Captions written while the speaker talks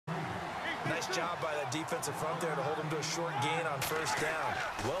Nice job by that defensive front there to hold him to a short gain on first down.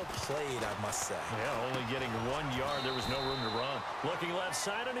 Well played, I must say. Yeah, only getting 1 yard. There was no room to run. Looking left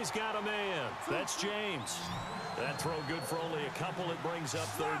side, and he's got a man. That's James. That throw good for only a couple. It brings up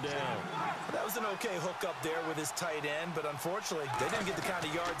third down. That was an okay hook up there with his tight end, but unfortunately, they didn't get the kind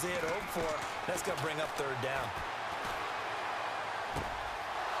of yards they had hoped for. That's going to bring up third down.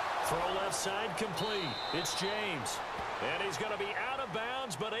 Throw left side complete. It's James. And he's going to be out of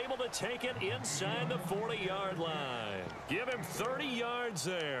bounds, but able to take it inside the 40-yard line. Give him 30 yards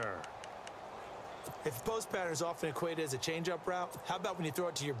there. If post pattern is often equated as a change-up route, how about when you throw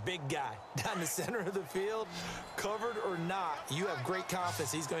it to your big guy down the center of the field? Covered or not, you have great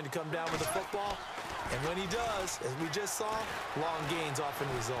confidence he's going to come down with the football. And when he does, as we just saw, long gains often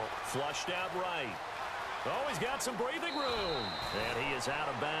result. Flushed out right. Oh, he's got some breathing room. And he is out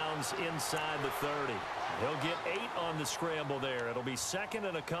of bounds inside the 30. He'll get 8 on the scramble there. It'll be second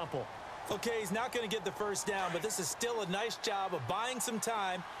and a couple. Okay, he's not going to get the first down, but this is still a nice job of buying some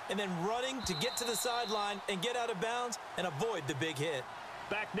time and then running to get to the sideline and get out of bounds and avoid the big hit.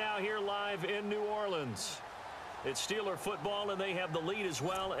 Back now here live in New Orleans. It's Steeler football, and they have the lead as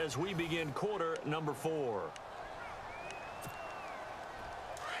well as we begin quarter number 4.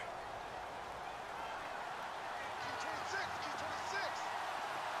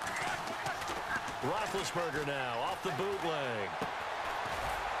 Roethlisberger now off the bootleg.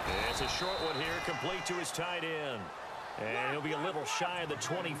 It's a short one here, complete to his tight end. And he'll be a little shy of the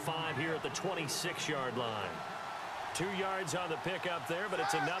 25 here at the 26-yard line. 2 yards on the pickup there, but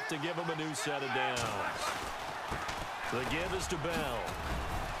it's enough to give him a new set of downs. The give is to Bell.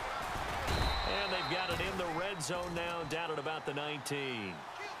 And they've got it in the red zone now, down at about the 19.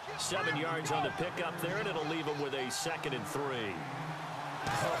 7 yards on the pickup there, and it'll leave him with a 2nd and 3.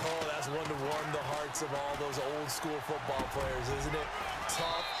 Oh, that's one to warm the hearts of all those old-school football players, isn't it?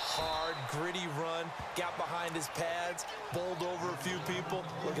 Tough, hard, gritty run, got behind his pads, bowled over a few people.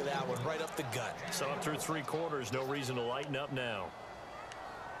 Look at that one, right up the gut. So up through 3 quarters, no reason to lighten up now.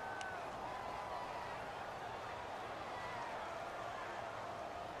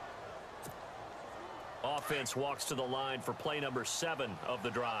 Offense walks to the line for play number 7 of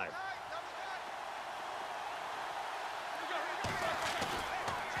the drive.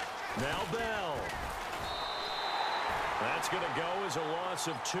 Now Bell. That's going to go as a loss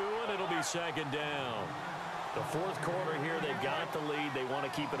of 2, and it'll be second down. The 4th quarter here, they've got the lead. They want to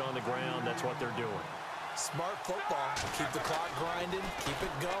keep it on the ground. That's what they're doing. Smart football. Keep the clock grinding, keep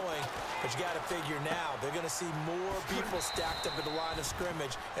it going. But you got to figure now, they're going to see more people stacked up at the line of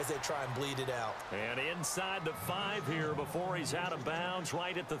scrimmage as they try and bleed it out. And inside the 5 here before he's out of bounds,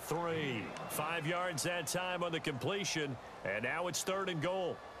 right at the 3. 5 yards that time on the completion, and now it's 3rd and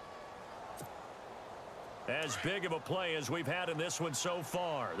goal. As big of a play as we've had in this one so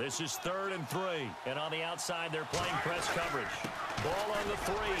far. This is 3rd and 3. And on the outside, they're playing press coverage. Ball on the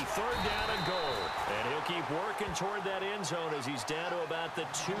 3. 3rd down and goal. And he'll keep working toward that end zone as he's down to about the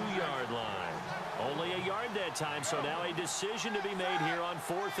 2-yard line. Only a yard that time, so now a decision to be made here on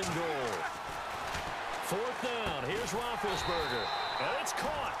 4th and goal. 4th down. Here's Roethlisberger. And it's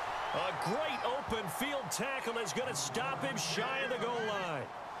caught. A great open field tackle is going to stop him shy of the goal line.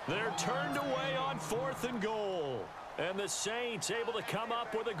 They're turned away on 4th and goal. And the Saints able to come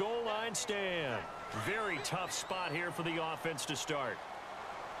up with a goal line stand. Very tough spot here for the offense to start.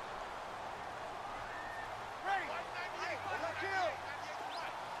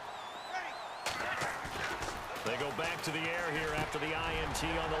 They go back to the air here after the INT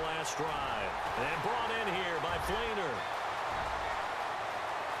on the last drive. And brought in here by Flainer.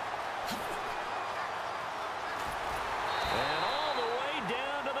 And all the way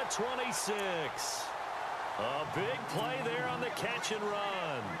down to the 26. A big play there on the catch and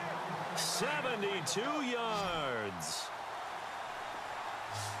run. 72 yards.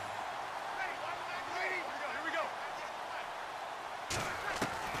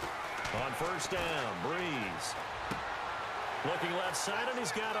 On first down, Breeze. Looking left side, and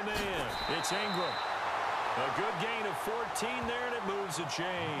he's got a man. It's Ingram. A good gain of 14 there, and it moves the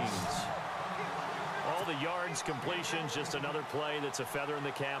chains. All the yards, completions, just another play that's a feather in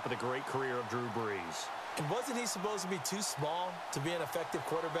the cap of the great career of Drew Brees. And wasn't he supposed to be too small to be an effective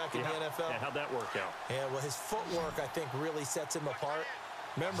quarterback in the NFL? Yeah, how'd that work out? Yeah, well, his footwork, I think, really sets him apart.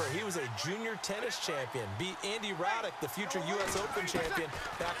 Remember, he was a junior tennis champion, beat Andy Roddick, the future U.S. Open champion,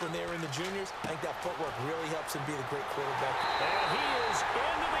 back when they were in the juniors. I think that footwork really helps him be the great quarterback. And he is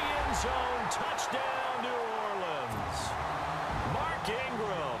into the end zone. Touchdown, New Orleans. Mark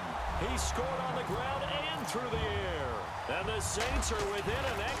Ingram. He scored on the ground and through the air. And the Saints are within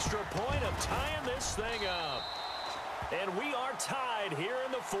an extra point of tying this thing up. And we are tied here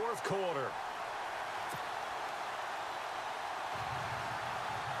in the 4th quarter.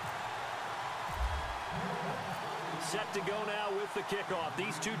 set to go now with the kickoff.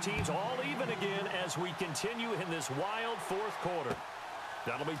 These two teams all even again as we continue in this wild fourth quarter.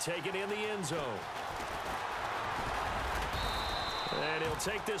 That'll be taken in the end zone. And he'll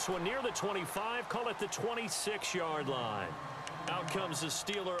take this one near the 25, call it the 26-yard line. Out comes the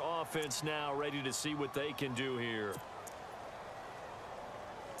Steeler offense now, ready to see what they can do here.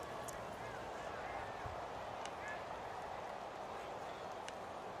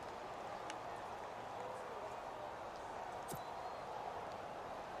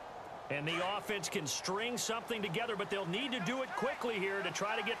 And the offense can string something together, but they'll need to do it quickly here to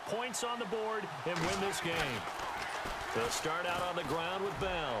try to get points on the board and win this game. They'll start out on the ground with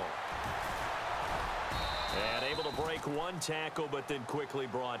Bell. And able to break one tackle, but then quickly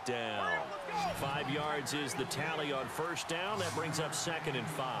brought down. 5 yards is the tally on first down. That brings up 2nd and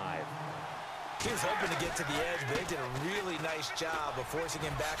 5. He was hoping to get to the edge, but they did a really nice job of forcing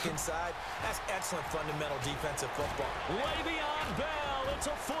him back inside. That's excellent fundamental defensive football. Le'Veon Bell, it's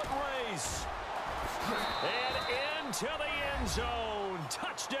a foot race. And into the end zone.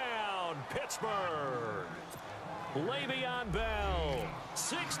 Touchdown, Pittsburgh. Le'Veon Bell,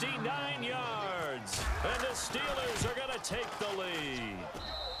 69 yards. And the Steelers are going to take the lead.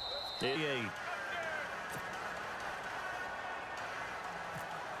 8.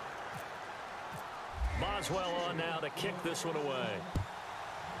 Boswell on now to kick this one away.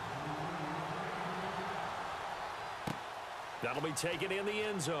 That'll be taken in the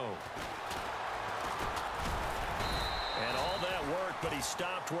end zone. And all that work, but he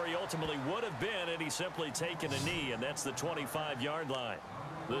stopped where he ultimately would have been, and he's simply taken a knee, and that's the 25-yard line.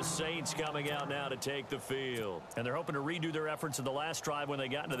 The Saints coming out now to take the field. And they're hoping to redo their efforts in the last drive when they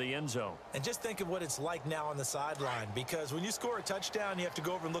got into the end zone. And just think of what it's like now on the sideline, because when you score a touchdown, you have to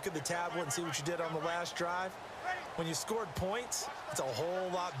go over and look at the tablet and see what you did on the last drive. When you scored points, it's a whole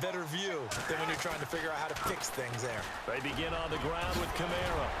lot better view than when you're trying to figure out how to fix things there. They begin on the ground with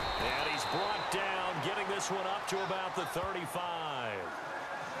Kamara. And he's brought down, getting this one up to about the 35.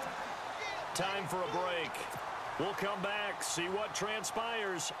 Time for a break. We'll come back, see what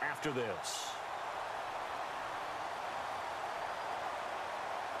transpires after this.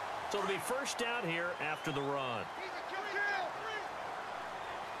 So it'll be first down here after the run.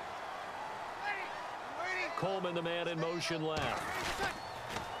 Coleman, the man in motion left.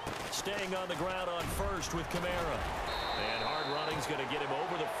 Staying on the ground on first with Kamara. And hard running's going to get him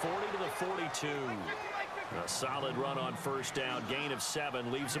over the 40 to the 42. A solid run on first down. Gain of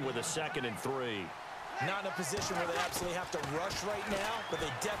 7 leaves him with a 2nd and 3. Not in a position where they absolutely have to rush right now, but they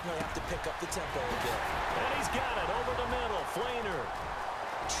definitely have to pick up the tempo a bit. And he's got it over the middle. Flainer.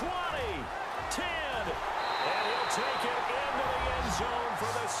 20. 10. And he'll take it into the end zone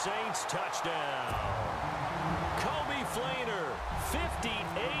for the Saints touchdown. Kobe Flainer, 58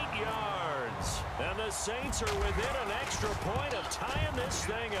 yards. And the Saints are within an extra point of tying this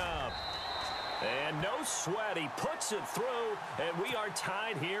thing up. And no sweat. He puts it through, and we are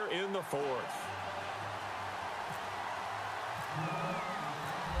tied here in the 4th.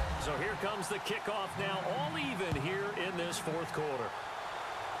 So here comes the kickoff now, all even here in this 4th quarter.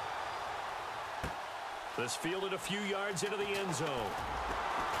 This fielded a few yards into the end zone.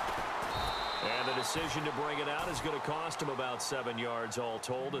 And the decision to bring it out is going to cost him about 7 yards all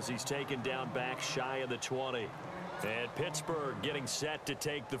told as he's taken down back shy of the 20. And Pittsburgh getting set to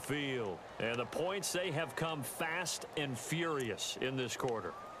take the field. And the points, they have come fast and furious in this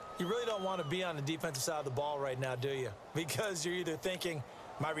quarter. You really don't want to be on the defensive side of the ball right now, do you? Because you're either thinking,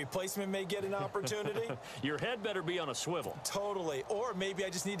 my replacement may get an opportunity. Your head better be on a swivel. Totally. Or maybe I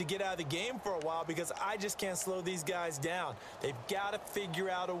just need to get out of the game for a while because I just can't slow these guys down. They've got to figure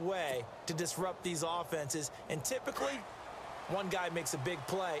out a way to disrupt these offenses. And typically, one guy makes a big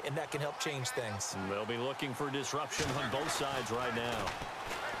play, and that can help change things. They'll be looking for disruption on both sides right now.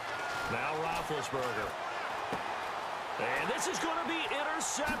 Now Roethlisberger. And this is going to be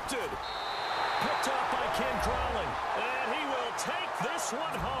intercepted. Picked up by Ken Crawley. And he will take this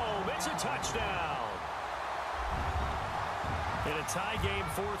one home. It's a touchdown. In a tie game,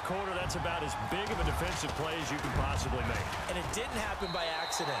 4th quarter, that's about as big of a defensive play as you can possibly make. And it didn't happen by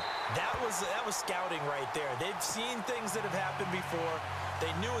accident. That was scouting right there. They've seen things that have happened before.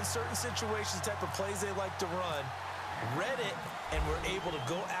 They knew in certain situations the type of plays they like to run, read it, and were able to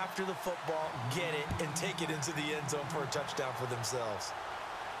go after the football, get it, and take it into the end zone for a touchdown for themselves.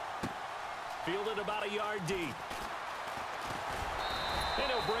 Fielded about a yard deep.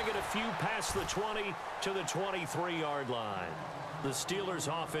 And he'll bring it a few past the 20 to the 23-yard line. The Steelers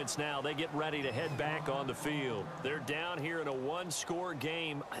offense now, they get ready to head back on the field. They're down here in a one-score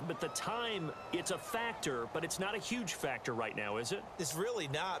game, but the time, it's a factor, but it's not a huge factor right now, is it? It's really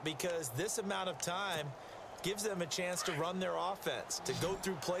not, because this amount of time, gives them a chance to run their offense, to go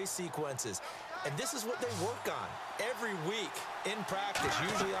through play sequences. And this is what they work on every week in practice,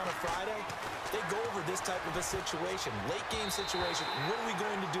 usually on a Friday. They go over this type of a situation, late game situation. What are we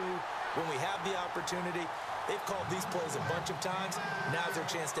going to do when we have the opportunity? They've called these plays a bunch of times. Now's their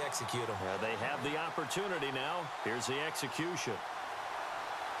chance to execute them. They have the opportunity now. Here's the execution.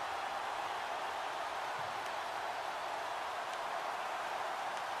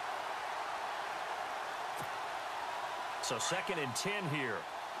 So 2nd and 10 here.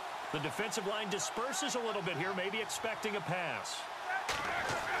 The defensive line disperses a little bit here, maybe expecting a pass.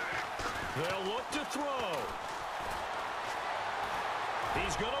 They'll look to throw.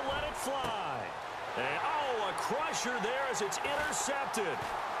 He's going to let it fly. And, oh, a crusher there as it's intercepted.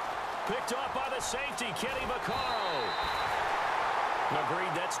 Picked off by the safety, Kenny Vaccaro.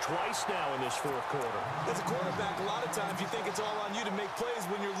 Agreed, that's twice now in this 4th quarter. As a quarterback, a lot of times you think it's all on you to make plays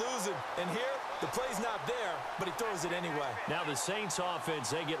when you're losing. And here, the play's not there, but he throws it anyway. Now the Saints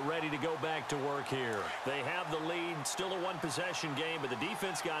offense, they get ready to go back to work here. They have the lead, still a one-possession game, but the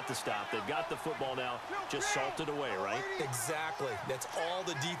defense got the stop. They've got the football now, just salted away, right? Exactly. That's all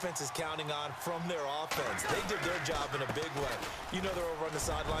the defense is counting on from their offense. They did their job in a big way. You know they're over on the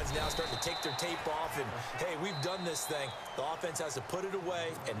sidelines now starting to take their tape off, and, hey, we've done this thing. The offense has to put it away,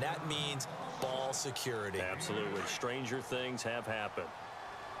 and that means ball security. Absolutely. Stranger things have happened.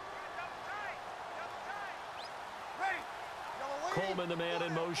 Coleman, the man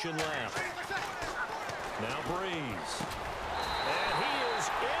in motion left. Now Breeze. And he is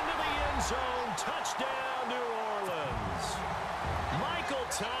into the end zone. Touchdown, New Orleans. Michael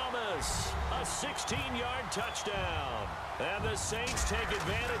Thomas, a 16-yard touchdown. And the Saints take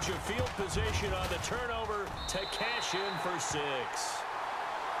advantage of field position on the turnover to cash in for 6.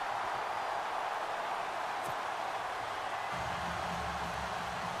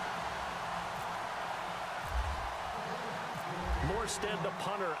 Morstead, the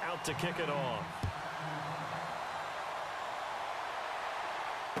punter, out to kick it off.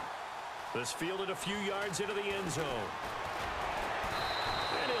 This fielded a few yards into the end zone.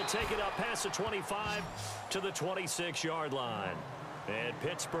 And he'll take it up past the 25 to the 26-yard line. And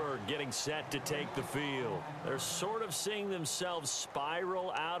Pittsburgh getting set to take the field. They're sort of seeing themselves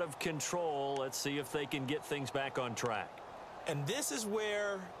spiral out of control. Let's see if they can get things back on track. And this is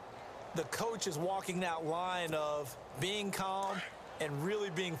where the coach is walking that line of being calm and really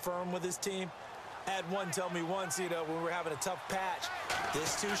being firm with his team. I had one tell me once, when we were having a tough patch,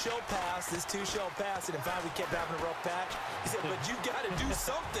 this too shall pass, this too shall pass, and in fact we kept having a rough patch. He said, but you got to do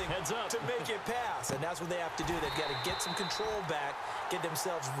something to make it pass, and that's what they have to do. They've got to get some control back, get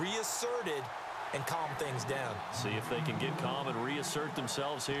themselves reasserted, and calm things down. See if they can get calm and reassert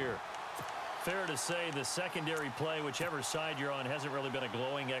themselves here. Fair to say the secondary play, whichever side you're on, hasn't really been a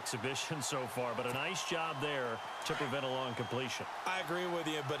glowing exhibition so far, but a nice job there to prevent a long completion. I agree with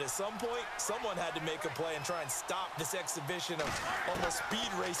you, but at some point, someone had to make a play and try and stop this exhibition of almost speed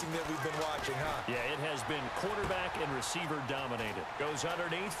racing that we've been watching, huh? Yeah, it has been quarterback and receiver dominated. Goes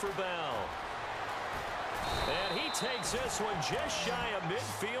underneath for Bell. And he takes this one just shy of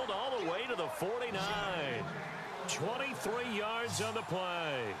midfield all the way to the 49. 23 yards on the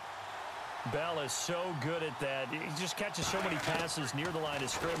play. Bell is so good at that. He just catches so many passes near the line of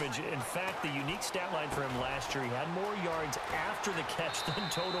scrimmage. In fact, the unique stat line for him last year, he had more yards after the catch than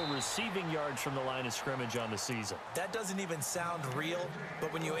total receiving yards from the line of scrimmage on the season. That doesn't even sound real,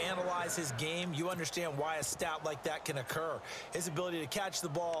 but when you analyze his game, you understand why a stat like that can occur. His ability to catch the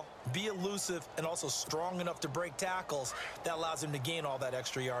ball, be elusive, and also strong enough to break tackles, that allows him to gain all that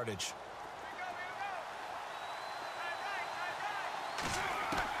extra yardage.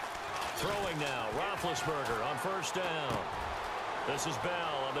 Throwing now, Roethlisberger on first down. This is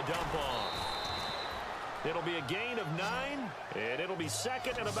Bell on the dump off. It'll be a gain of 9, and it'll be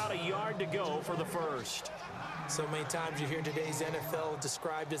second and about a yard to go for the first. So many times you hear today's NFL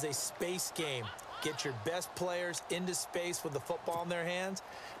described as a space game. Get your best players into space with the football in their hands.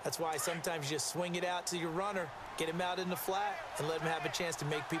 That's why sometimes you just swing it out to your runner, get him out in the flat, and let him have a chance to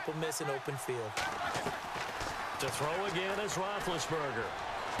make people miss an open field. To throw again is Roethlisberger.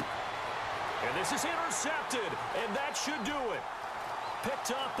 And this is intercepted, and that should do it. Picked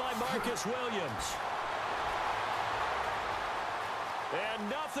up by Marcus Williams. And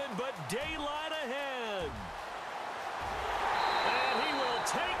nothing but daylight ahead. And he will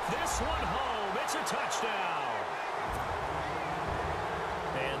take this one home. It's a touchdown.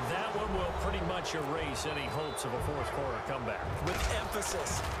 And that one will pretty much erase any hopes of a fourth quarter comeback. With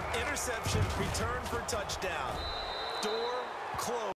emphasis, interception, return for touchdown. Door closed.